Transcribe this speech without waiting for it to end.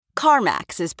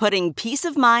CarMax is putting peace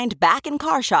of mind back in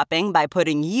car shopping by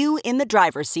putting you in the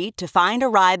driver's seat to find a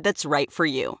ride that's right for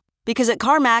you. Because at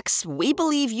CarMax, we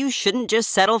believe you shouldn't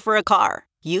just settle for a car.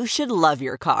 You should love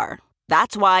your car.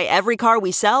 That's why every car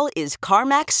we sell is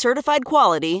CarMax certified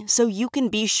quality, so you can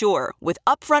be sure with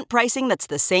upfront pricing that's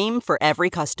the same for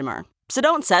every customer. So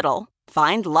don't settle.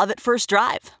 Find love at first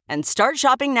drive and start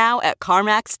shopping now at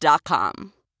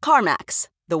CarMax.com. CarMax,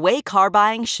 the way car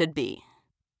buying should be.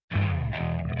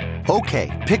 Okay,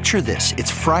 picture this.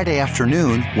 It's Friday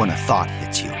afternoon when a thought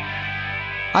hits you.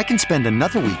 I can spend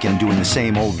another weekend doing the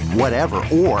same old whatever,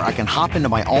 or I can hop into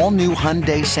my all-new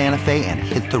Hyundai Santa Fe and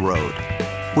hit the road.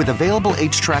 With available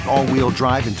H-Track all-wheel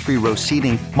drive and 3-row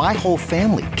seating, my whole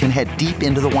family can head deep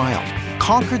into the wild.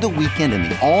 Conquer the weekend in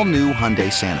the all-new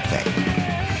Hyundai Santa Fe.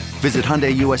 Visit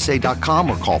HyundaiUSA.com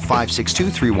or call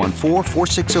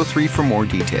 562-314-4603 for more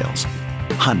details.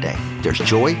 Hyundai, there's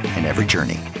joy in every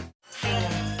journey.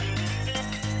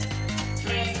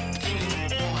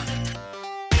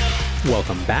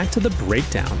 Welcome back to The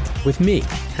Breakdown with me,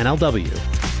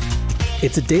 NLW.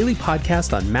 It's a daily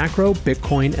podcast on macro,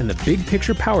 Bitcoin, and the big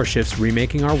picture power shifts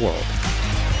remaking our world.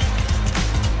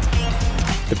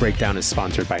 The Breakdown is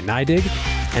sponsored by NYDIG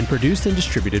and produced and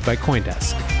distributed by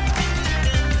CoinDesk.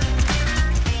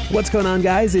 What's going on,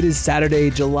 guys? It is Saturday,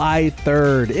 July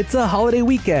 3rd. It's a holiday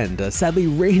weekend, a sadly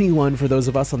rainy one for those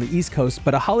of us on the East Coast,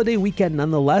 but a holiday weekend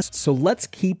nonetheless, so let's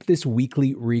keep this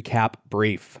weekly recap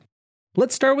brief.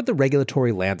 Let's start with the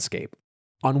regulatory landscape.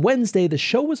 On Wednesday, the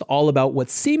show was all about what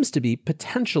seems to be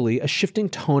potentially a shifting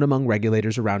tone among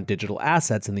regulators around digital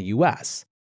assets in the US.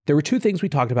 There were two things we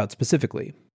talked about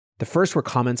specifically. The first were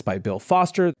comments by Bill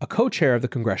Foster, a co-chair of the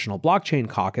Congressional Blockchain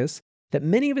Caucus, that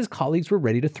many of his colleagues were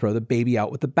ready to throw the baby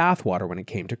out with the bathwater when it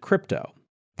came to crypto.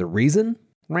 The reason?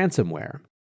 Ransomware.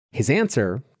 His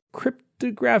answer?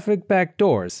 Cryptographic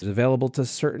backdoors available to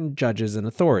certain judges and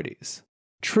authorities.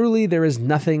 Truly, there is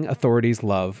nothing authorities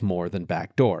love more than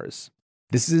backdoors.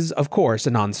 This is, of course, a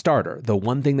non-starter, though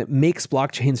one thing that makes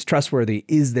blockchains trustworthy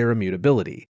is their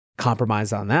immutability.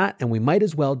 Compromise on that, and we might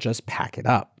as well just pack it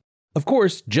up. Of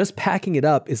course, just packing it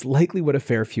up is likely what a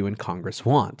fair few in Congress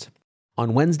want.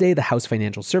 On Wednesday, the House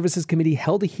Financial Services Committee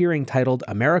held a hearing titled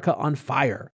America on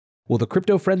Fire. Will the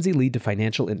crypto frenzy lead to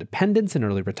financial independence and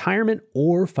early retirement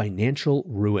or financial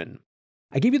ruin?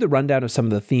 I gave you the rundown of some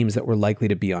of the themes that were likely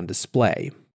to be on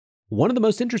display. One of the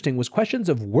most interesting was questions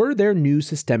of were there new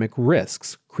systemic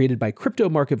risks created by crypto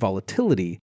market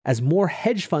volatility as more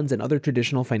hedge funds and other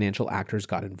traditional financial actors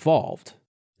got involved.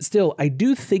 Still, I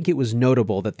do think it was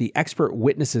notable that the expert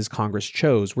witnesses Congress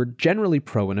chose were generally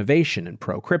pro-innovation and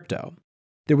pro-crypto.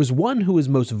 There was one who was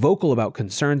most vocal about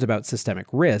concerns about systemic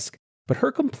risk, but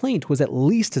her complaint was at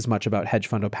least as much about hedge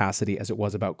fund opacity as it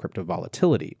was about crypto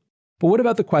volatility. But what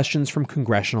about the questions from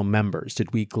congressional members?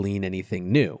 Did we glean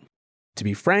anything new? To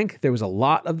be frank, there was a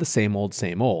lot of the same old,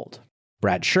 same old.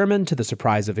 Brad Sherman, to the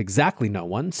surprise of exactly no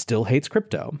one, still hates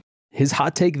crypto. His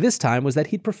hot take this time was that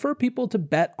he'd prefer people to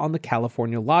bet on the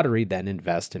California lottery than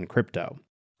invest in crypto.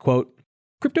 Quote,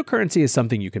 cryptocurrency is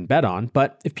something you can bet on,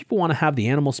 but if people want to have the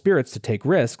animal spirits to take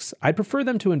risks, I'd prefer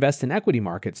them to invest in equity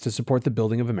markets to support the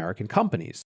building of American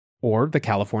companies, or the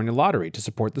California lottery to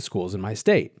support the schools in my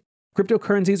state.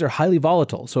 Cryptocurrencies are highly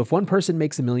volatile, so if one person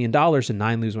makes $1 million and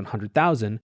 9 lose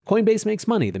 100,000, Coinbase makes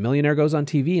money, the millionaire goes on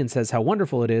TV and says how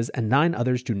wonderful it is, and 9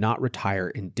 others do not retire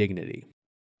in dignity.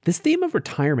 This theme of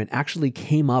retirement actually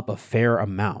came up a fair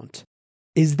amount.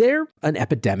 Is there an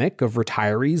epidemic of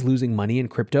retirees losing money in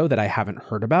crypto that I haven't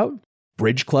heard about?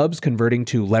 Bridge clubs converting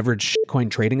to leveraged shitcoin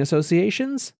trading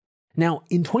associations? Now,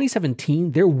 in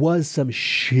 2017, there was some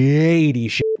shady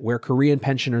shit where Korean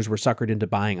pensioners were suckered into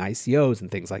buying ICOs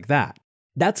and things like that.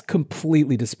 That's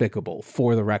completely despicable,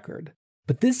 for the record.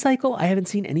 But this cycle, I haven't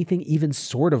seen anything even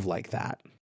sort of like that.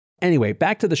 Anyway,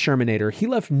 back to the Shermanator, he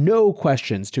left no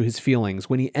questions to his feelings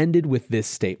when he ended with this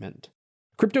statement.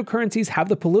 Cryptocurrencies have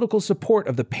the political support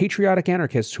of the patriotic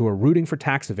anarchists who are rooting for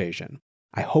tax evasion.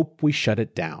 I hope we shut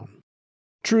it down.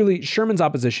 Truly, Sherman's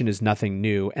opposition is nothing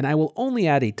new, and I will only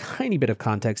add a tiny bit of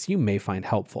context you may find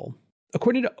helpful.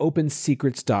 According to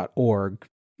OpenSecrets.org,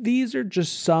 these are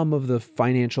just some of the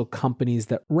financial companies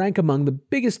that rank among the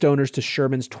biggest donors to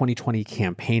Sherman's 2020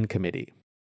 campaign committee.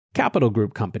 Capital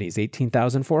Group companies,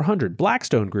 18,400.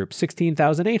 Blackstone Group,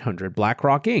 16,800.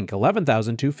 BlackRock Inc.,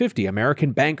 11,250.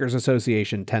 American Bankers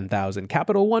Association, 10,000.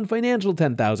 Capital One Financial,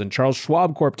 10,000. Charles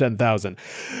Schwab Corp, 10,000.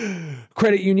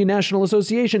 Credit Union National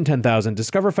Association, 10,000.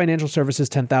 Discover Financial Services,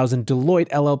 10,000. Deloitte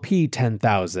LLP,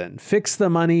 10,000. Fix the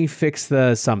money, fix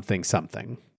the something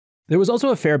something. There was also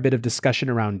a fair bit of discussion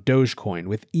around Dogecoin,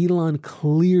 with Elon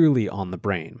clearly on the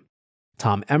brain.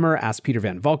 Tom Emmer asked Peter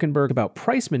Van Valkenburg about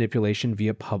price manipulation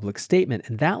via public statement,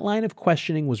 and that line of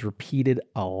questioning was repeated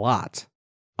a lot.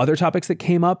 Other topics that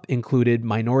came up included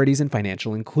minorities and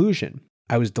financial inclusion.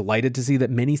 I was delighted to see that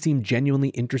many seemed genuinely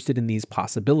interested in these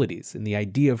possibilities, in the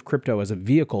idea of crypto as a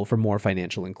vehicle for more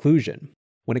financial inclusion.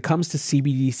 When it comes to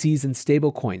CBDCs and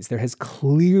stablecoins, there has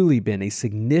clearly been a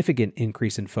significant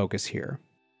increase in focus here.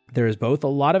 There is both a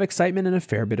lot of excitement and a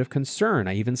fair bit of concern.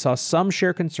 I even saw some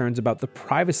share concerns about the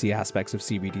privacy aspects of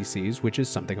CBDCs, which is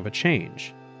something of a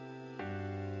change.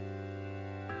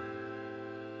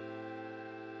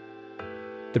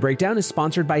 The breakdown is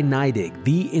sponsored by NYDIG,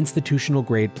 the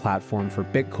institutional-grade platform for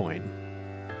Bitcoin.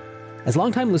 As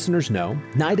longtime listeners know,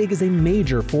 NYDIG is a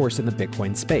major force in the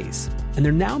Bitcoin space, and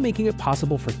they're now making it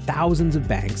possible for thousands of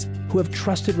banks who have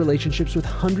trusted relationships with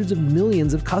hundreds of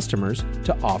millions of customers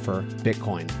to offer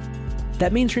Bitcoin.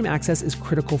 That mainstream access is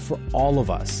critical for all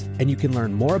of us, and you can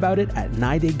learn more about it at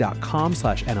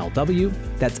nydig.com/NLW.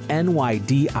 That's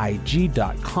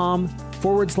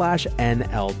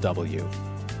nydig.com/NLW.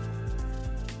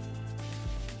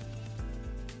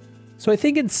 So I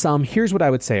think in sum, here's what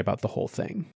I would say about the whole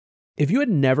thing. If you had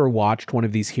never watched one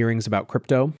of these hearings about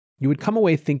crypto, you would come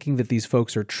away thinking that these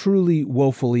folks are truly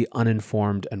woefully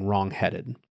uninformed and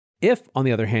wrong-headed. If, on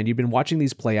the other hand, you've been watching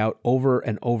these play out over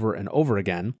and over and over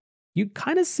again, you'd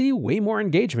kind of see way more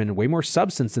engagement and way more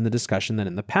substance in the discussion than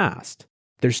in the past.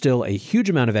 There's still a huge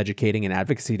amount of educating and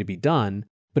advocacy to be done,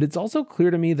 but it's also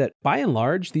clear to me that, by and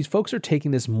large, these folks are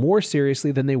taking this more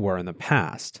seriously than they were in the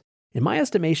past. In my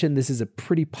estimation, this is a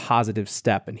pretty positive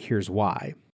step, and here's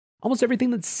why. Almost everything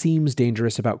that seems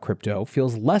dangerous about crypto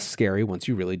feels less scary once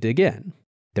you really dig in.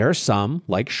 There are some,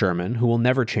 like Sherman, who will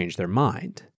never change their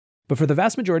mind. But for the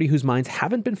vast majority whose minds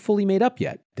haven't been fully made up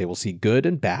yet, they will see good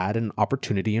and bad and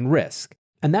opportunity and risk.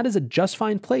 And that is a just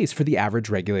fine place for the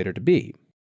average regulator to be.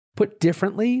 Put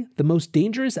differently, the most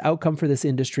dangerous outcome for this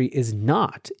industry is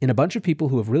not in a bunch of people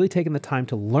who have really taken the time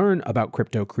to learn about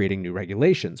crypto creating new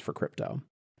regulations for crypto.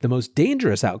 The most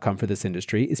dangerous outcome for this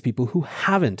industry is people who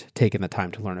haven't taken the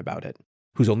time to learn about it,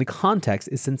 whose only context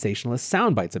is sensationalist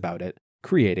sound bites about it,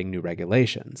 creating new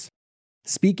regulations.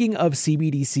 Speaking of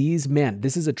CBDCs, man,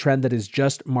 this is a trend that is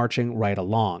just marching right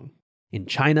along. In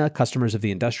China, customers of the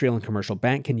Industrial and Commercial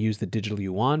Bank can use the digital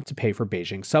yuan to pay for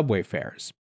Beijing subway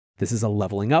fares. This is a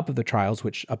leveling up of the trials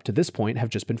which, up to this point, have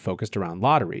just been focused around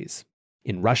lotteries.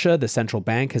 In Russia, the central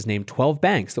bank has named 12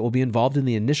 banks that will be involved in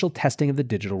the initial testing of the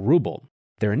digital ruble.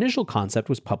 Their initial concept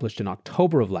was published in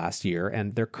October of last year,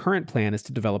 and their current plan is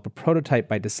to develop a prototype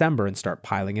by December and start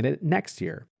piloting it next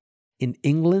year. In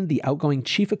England, the outgoing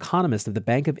chief economist of the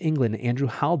Bank of England, Andrew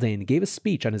Haldane, gave a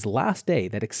speech on his last day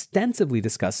that extensively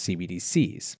discussed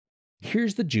CBDCs.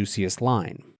 Here's the juiciest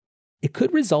line. It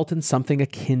could result in something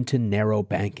akin to narrow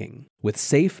banking, with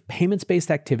safe,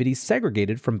 payments-based activities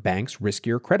segregated from banks'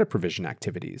 riskier credit provision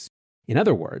activities. In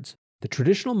other words, the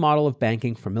traditional model of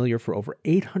banking familiar for over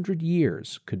 800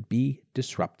 years could be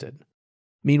disrupted.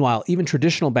 Meanwhile, even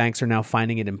traditional banks are now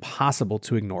finding it impossible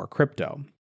to ignore crypto.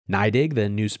 NYDIG, the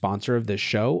new sponsor of this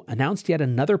show, announced yet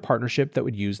another partnership that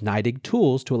would use NYDIG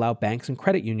tools to allow banks and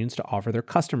credit unions to offer their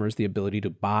customers the ability to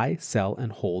buy, sell,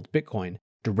 and hold Bitcoin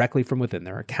directly from within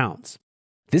their accounts.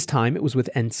 This time, it was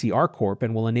with NCR Corp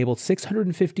and will enable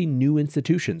 650 new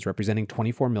institutions representing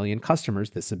 24 million customers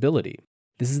this ability.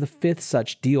 This is the fifth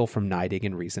such deal from NYDIG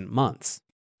in recent months.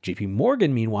 JP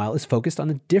Morgan, meanwhile, is focused on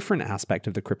a different aspect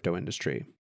of the crypto industry.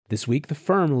 This week, the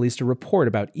firm released a report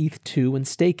about ETH2 and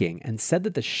staking and said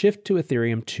that the shift to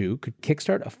Ethereum 2 could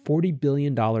kickstart a $40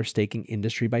 billion staking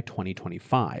industry by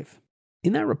 2025.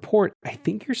 In that report, I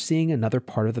think you're seeing another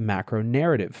part of the macro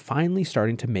narrative finally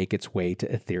starting to make its way to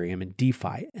Ethereum and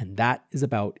DeFi, and that is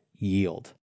about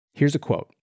yield. Here's a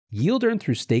quote. Yield earned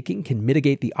through staking can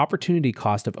mitigate the opportunity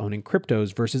cost of owning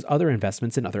cryptos versus other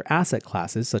investments in other asset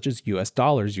classes such as US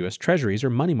dollars, US treasuries, or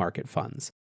money market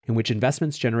funds, in which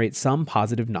investments generate some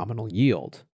positive nominal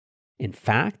yield. In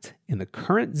fact, in the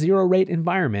current zero-rate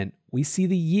environment, we see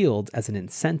the yield as an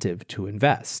incentive to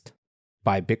invest.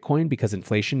 Buy Bitcoin because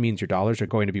inflation means your dollars are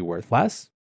going to be worth less.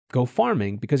 Go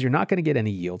farming because you're not going to get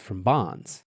any yield from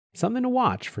bonds. Something to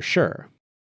watch for sure.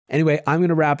 Anyway, I'm going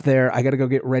to wrap there. I got to go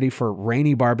get ready for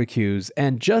rainy barbecues.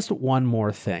 And just one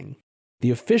more thing.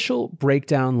 The official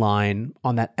breakdown line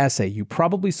on that essay you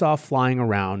probably saw flying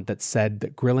around that said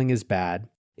that grilling is bad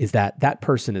is that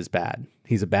person is bad.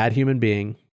 He's a bad human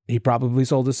being. He probably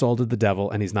sold his soul to the devil,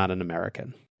 and he's not an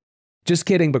American. Just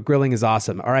kidding, but grilling is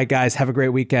awesome. All right, guys, have a great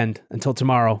weekend. Until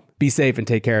tomorrow, be safe and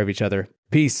take care of each other.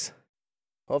 Peace.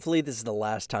 Hopefully this is the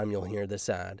last time you'll hear this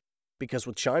ad. Because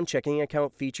with Chime checking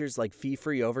account features like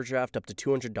fee-free overdraft up to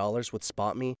 $200 with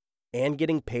SpotMe, and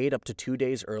getting paid up to 2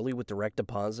 days early with direct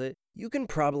deposit, you can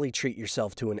probably treat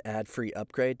yourself to an ad-free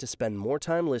upgrade to spend more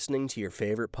time listening to your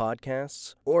favorite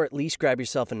podcasts, or at least grab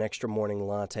yourself an extra morning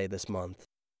latte this month.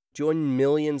 Join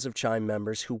millions of Chime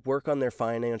members who work on their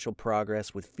financial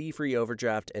progress with fee-free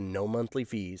overdraft and no monthly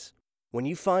fees. When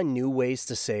you find new ways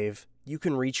to save, you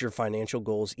can reach your financial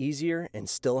goals easier and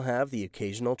still have the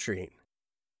occasional treat.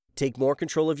 Take more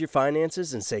control of your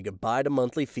finances and say goodbye to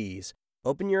monthly fees.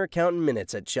 Open your account in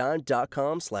minutes at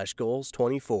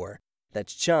chime.com/goals24.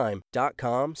 That's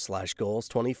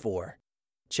chime.com/goals24.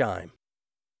 Chime.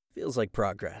 Feels like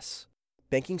progress.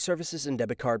 Banking services and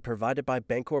debit card provided by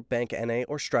Bancorp Bank N.A.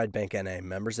 or Stride Bank N.A.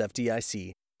 Members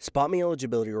FDIC. Spot me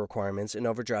eligibility requirements and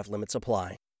overdraft limits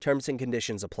apply. Terms and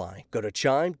conditions apply. Go to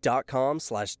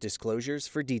chime.com/disclosures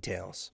for details.